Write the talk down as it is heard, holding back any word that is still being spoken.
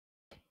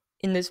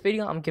In this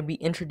video, I'm going to be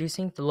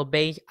introducing the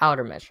Lebesgue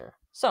outer measure.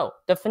 So,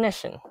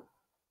 definition.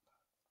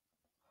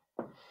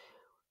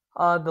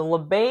 The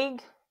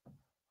Lebesgue,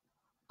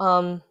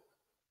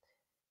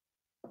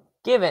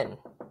 given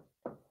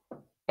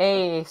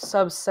a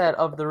subset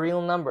of the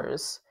real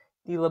numbers,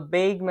 the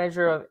Lebesgue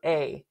measure of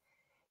A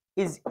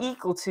is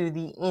equal to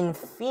the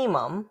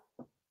infimum,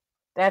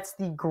 that's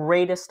the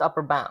greatest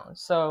upper bound.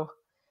 So,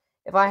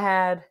 if I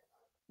had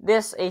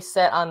this a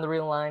set on the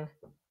real line,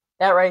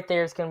 that right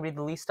there is going to be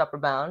the least upper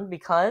bound,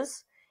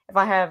 because if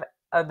I have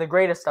the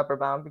greatest upper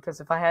bound, because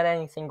if I had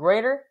anything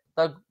greater,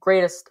 the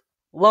greatest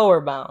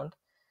lower bound,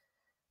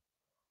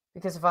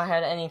 because if I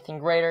had anything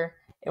greater,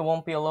 it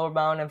won't be a lower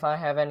bound. If I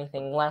have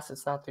anything less,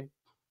 it's not the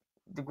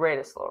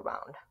greatest lower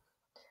bound.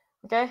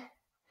 Okay?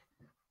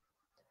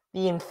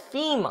 The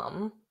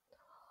infimum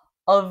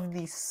of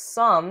the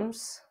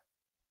sums,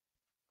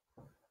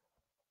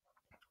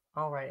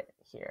 I'll write it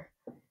here,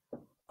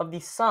 of the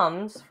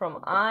sums from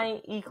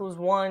I equals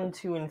 1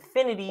 to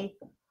infinity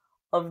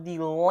of the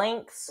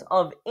lengths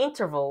of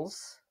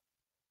intervals,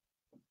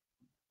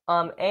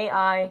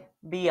 AI,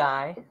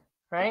 BI,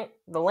 right?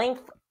 The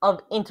length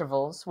of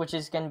intervals, which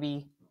is going to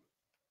be,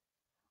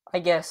 I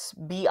guess,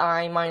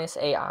 BI minus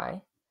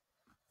AI,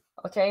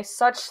 okay,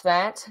 such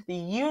that the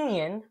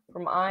union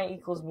from I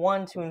equals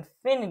 1 to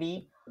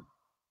infinity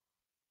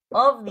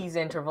of these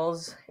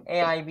intervals,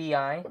 AI,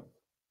 BI,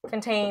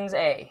 contains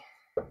A,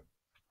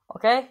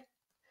 okay?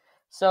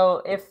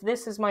 So if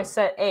this is my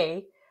set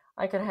A,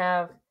 I could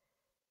have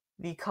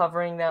the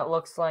covering that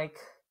looks like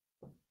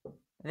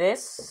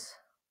this,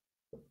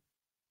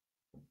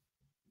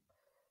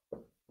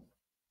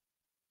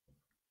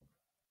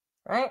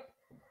 right?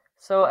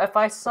 So if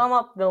I sum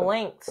up the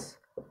lengths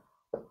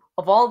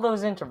of all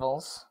those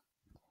intervals,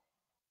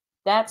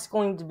 that's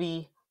going to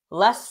be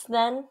less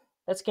than,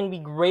 that's going to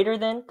be greater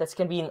than, that's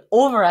going to be an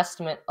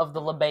overestimate of the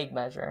Lebesgue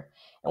measure.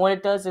 And what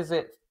it does is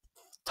it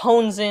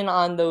tones in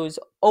on those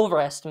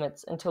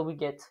overestimates until we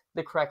get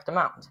the correct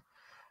amount.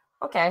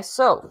 Okay,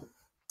 so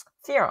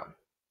theorem.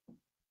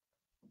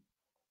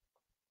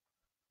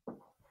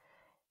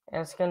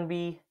 And it's going to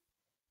be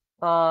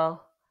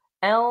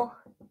L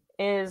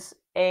is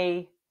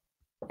an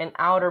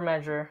outer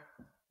measure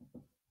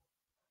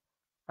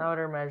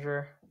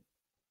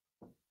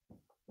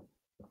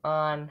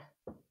on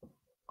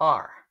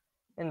R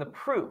in the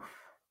proof.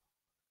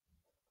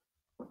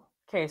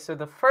 Okay, so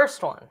the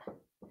first one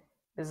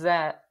is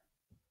that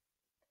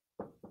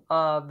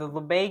the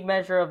Lebesgue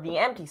measure of the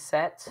empty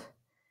set,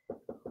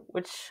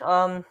 which is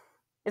going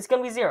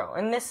to be 0.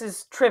 And this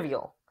is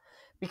trivial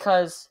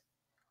because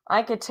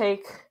I could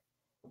take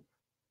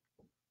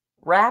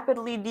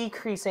rapidly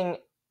decreasing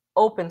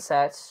open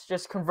sets,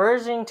 just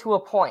converging to a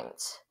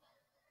point,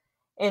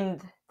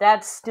 and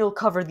that still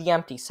cover the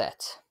empty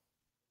set,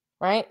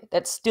 right?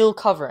 That still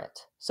cover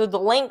it. So the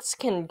lengths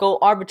can go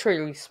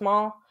arbitrarily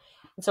small,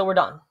 and so we're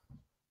done.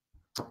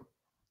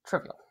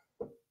 Trivial.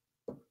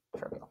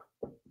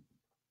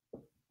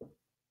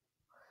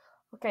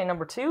 Okay,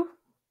 number 2.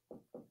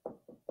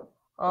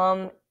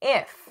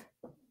 If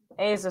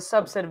A is a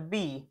subset of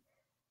B,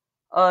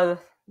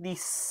 the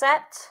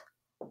set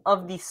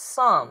of the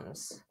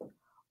sums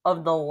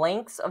of the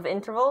lengths of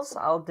intervals,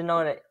 I'll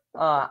denote it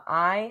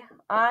I,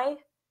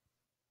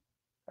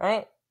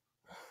 right?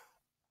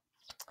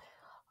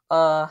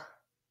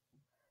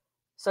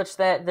 Such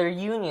that their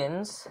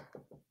unions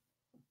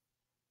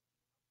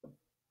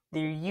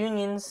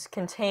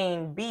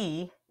contain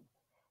B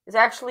is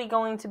actually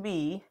going to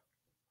be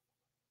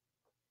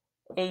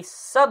a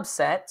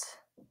subset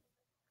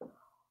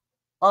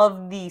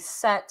of the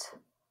set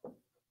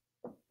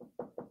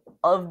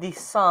of the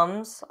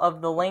sums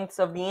of the lengths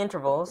of the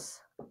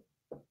intervals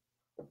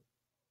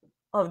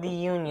of the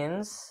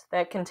unions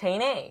that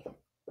contain A.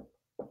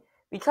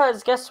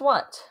 Because guess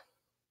what?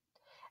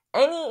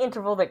 Any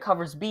interval that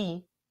covers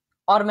B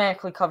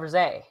automatically covers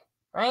A,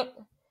 right?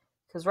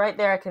 Because right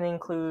there I can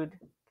include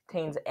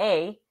contains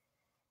A.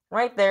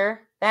 Right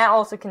there, that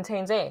also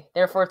contains A.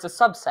 Therefore, it's a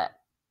subset.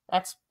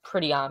 That's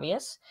pretty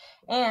obvious.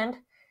 And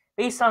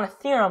based on a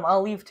theorem,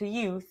 I'll leave to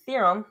you,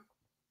 theorem,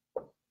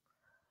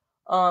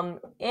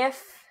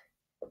 if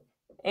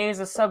A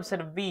is a subset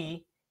of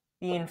B,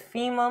 the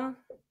infimum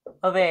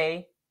of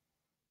A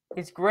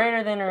is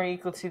greater than or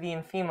equal to the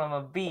infimum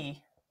of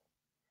B.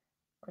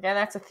 Okay,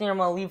 that's a theorem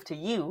I'll leave to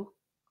you.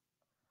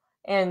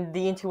 And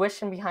the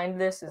intuition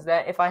behind this is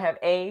that if I have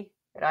A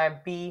and I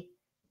have B,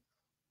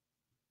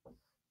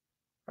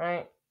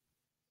 right?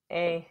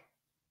 A,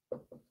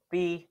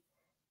 B,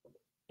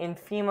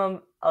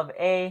 infimum of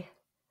A,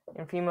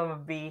 infimum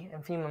of B,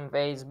 infimum of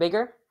A is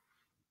bigger.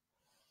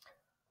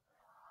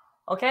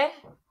 Okay,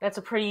 that's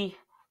a pretty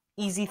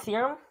easy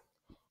theorem.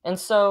 And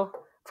so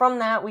from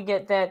that, we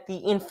get that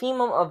the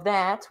infimum of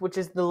that, which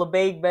is the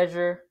Lebesgue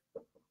measure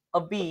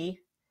of B,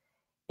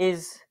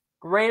 is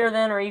greater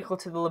than or equal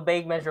to the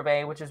Lebesgue measure of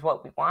A, which is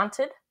what we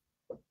wanted.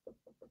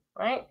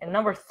 Right? And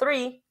number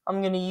 3, I'm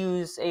going to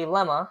use a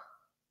lemma.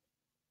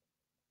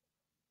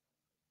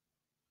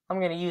 I'm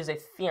going to use a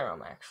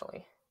theorem,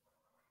 actually.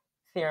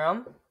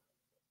 Theorem.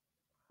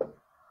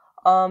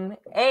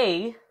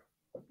 A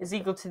is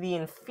equal to the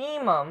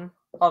infimum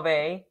of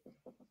A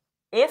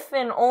if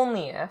and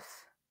only if,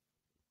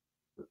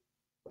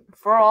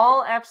 for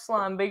all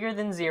epsilon bigger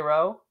than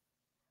 0,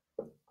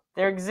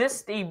 there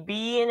exists a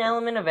B, an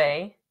element of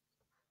A,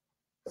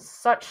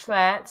 such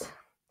that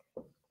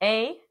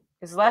A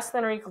is less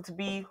than or equal to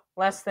B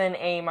less than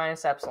A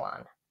minus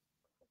epsilon.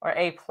 Or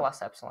A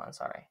plus epsilon,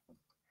 sorry.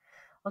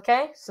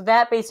 Okay, so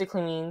that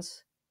basically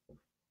means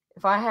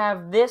if I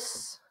have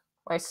this,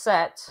 my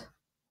set,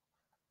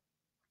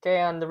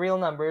 okay, on the real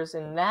numbers,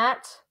 and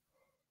that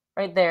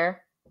right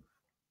there,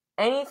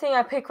 anything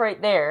I pick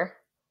right there,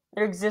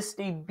 there exists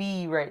a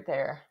B right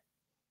there.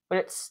 But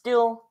it's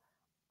still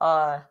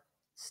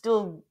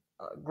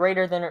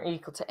greater than or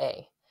equal to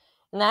A.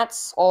 And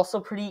that's also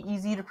pretty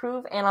easy to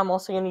prove, and I'm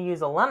also going to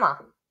use a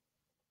lemma,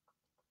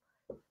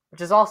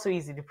 which is also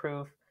easy to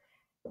prove.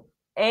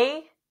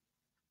 A,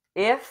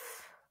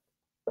 if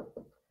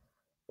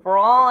for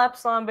all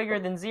epsilon bigger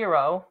than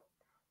 0,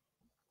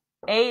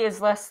 A is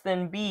less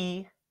than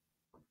B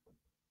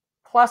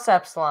plus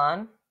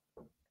epsilon,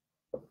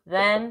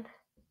 then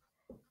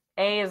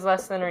A is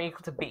less than or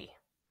equal to B.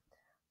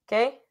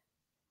 Okay?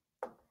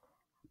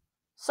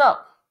 So,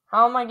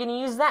 how am I going to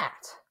use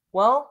that?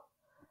 Well,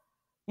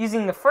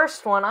 using the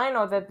first one, I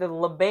know that the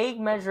Lebesgue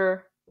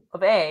measure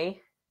of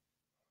A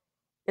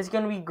is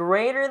going to be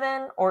greater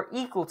than or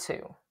equal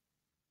to.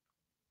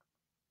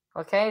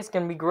 Okay, it's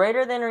going to be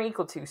greater than or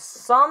equal to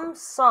some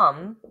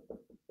sum.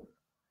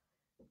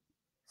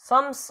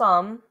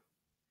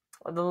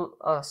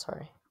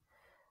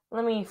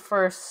 Let me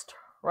first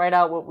write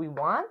out what we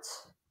want.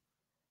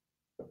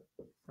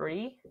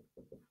 3.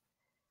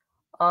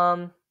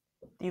 The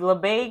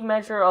Lebesgue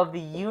measure of the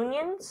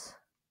unions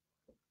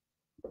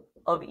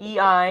of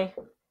EI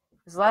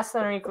is less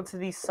than or equal to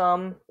the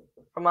sum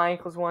from I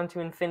equals 1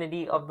 to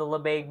infinity of the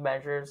Lebesgue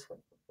measures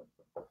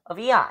of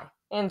EI.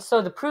 And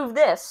so to prove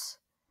this,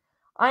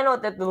 I know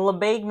that the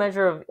Lebesgue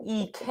measure of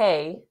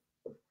EK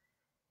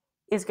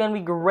is going to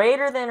be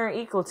greater than or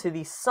equal to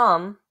the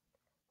sum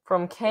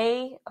from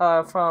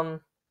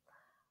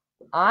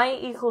I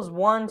equals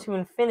 1 to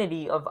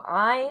infinity of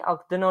I,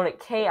 I'll denote it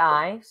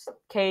KI,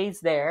 K is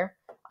there,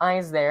 I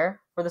is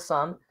there for the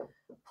sum,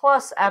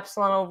 plus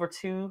epsilon over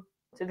 2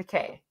 to the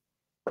K.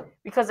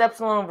 Because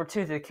epsilon over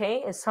 2 to the K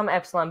is some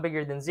epsilon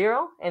bigger than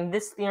 0, and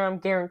this theorem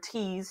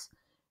guarantees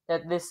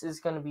that this is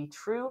going to be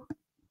true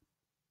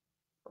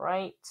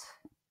right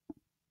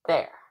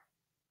there.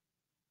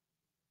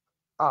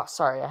 Oh,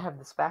 sorry, I have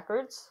this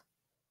backwards.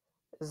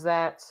 Is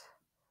that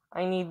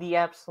I need the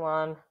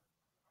epsilon.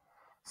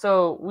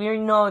 So we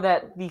know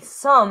that the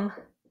sum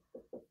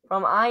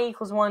from I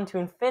equals 1 to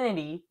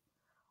infinity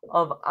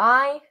of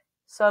I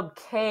sub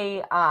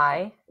ki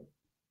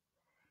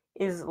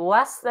is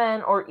less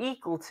than or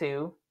equal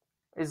to,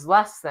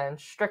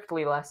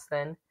 strictly less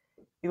than,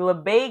 the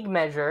Lebesgue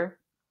measure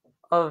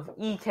of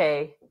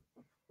ek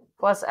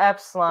plus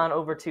epsilon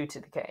over 2 to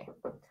the k.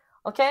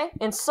 Okay,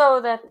 and so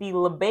that the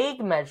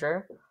Lebesgue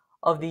measure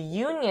of the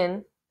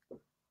union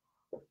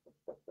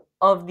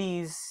of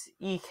these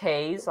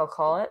EKs, I'll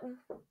call it,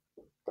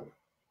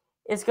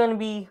 is going to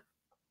be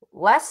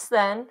less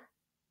than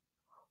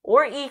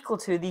or equal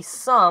to the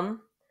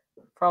sum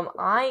from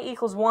I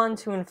equals 1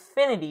 to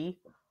infinity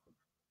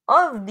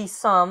of the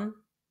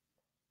sum,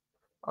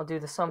 I'll do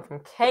the sum from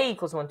k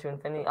equals 1 to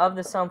infinity, of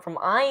the sum from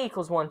I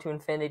equals 1 to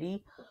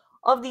infinity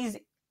of these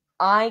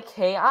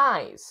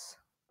IKIs.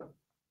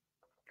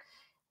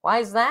 Why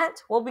is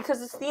that? Well,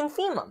 because it's the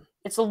infimum.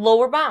 It's a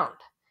lower bound.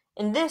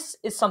 And this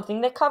is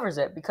something that covers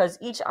it, because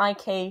each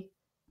IK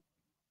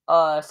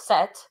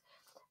set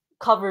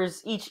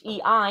covers each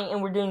EI,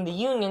 and we're doing the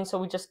union, so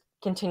we just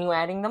continue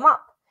adding them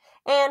up.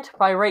 And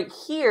by right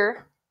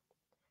here,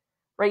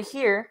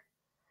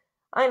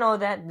 I know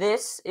that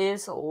this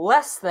is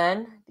less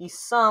than the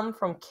sum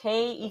from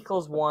k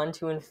equals 1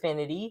 to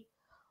infinity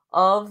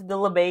of the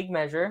Lebesgue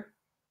measure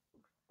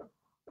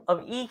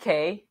of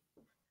EK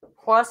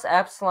plus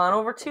epsilon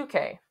over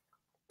 2k,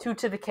 2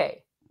 to the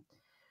k,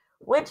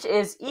 which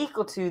is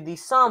equal to the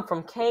sum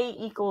from k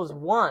equals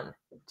 1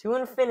 to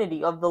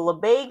infinity of the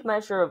Lebesgue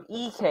measure of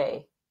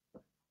EK.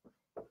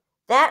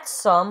 That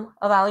sum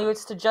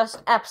evaluates to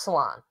just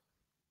epsilon.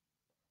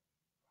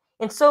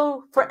 And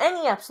so, for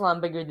any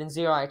epsilon bigger than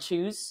 0 I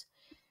choose,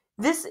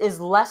 this is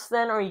less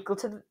than or equal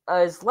to,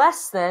 is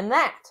less than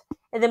that.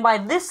 And then by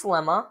this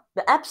lemma,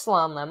 the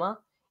epsilon lemma,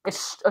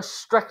 it's a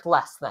strict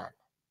less than.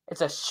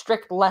 It's a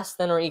strict less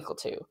than or equal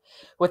to,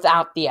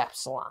 without the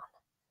epsilon.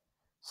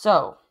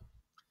 So,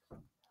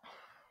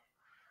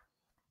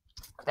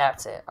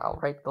 that's it. I'll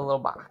write the little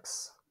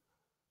box.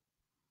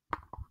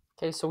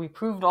 Okay, so we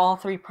proved all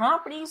 3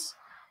 properties.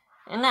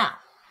 And now,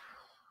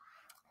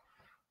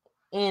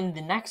 in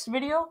the next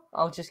video,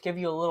 I'll just give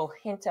you a little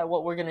hint at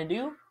what we're going to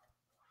do.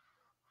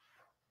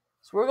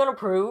 So we're going to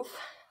prove...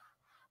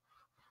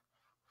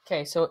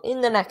 Okay, so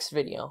in the next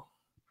video,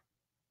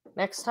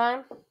 next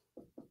time,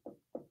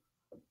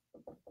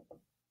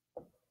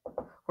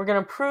 we're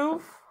going to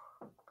prove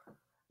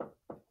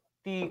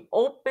the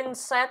open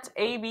set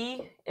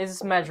AB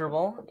is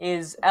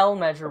L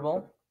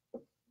measurable,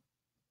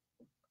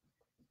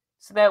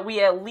 so that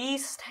we at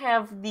least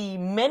have the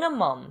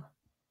minimal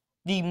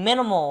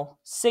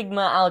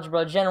sigma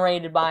algebra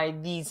generated by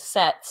these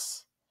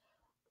sets,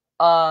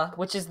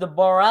 which is the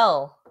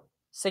Borel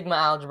sigma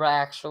algebra,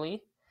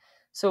 actually.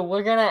 So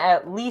we're going to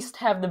at least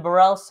have the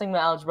Borel sigma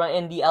algebra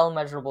in the L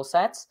measurable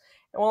sets,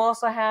 and we'll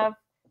also have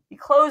the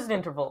closed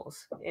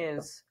intervals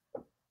is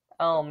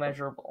L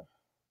measurable.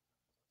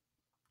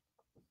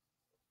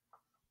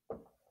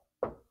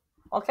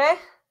 Okay?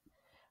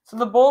 So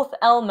they're both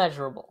L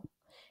measurable.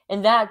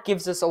 And that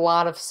gives us a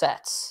lot of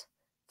sets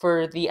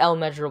for the L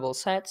measurable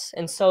sets.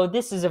 And so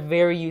this is a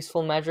very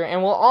useful measure,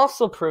 and will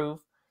also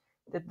prove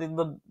that the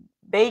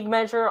Lebesgue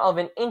measure of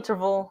an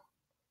interval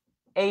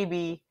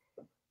AB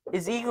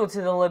is equal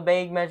to the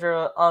Lebesgue measure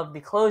of the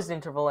closed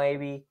interval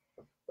AB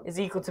is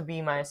equal to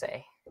B minus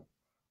A.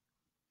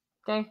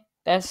 Okay,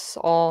 that's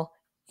all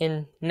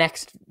in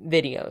next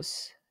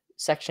videos.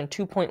 Section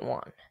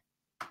 2.1.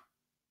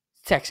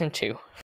 Section 2.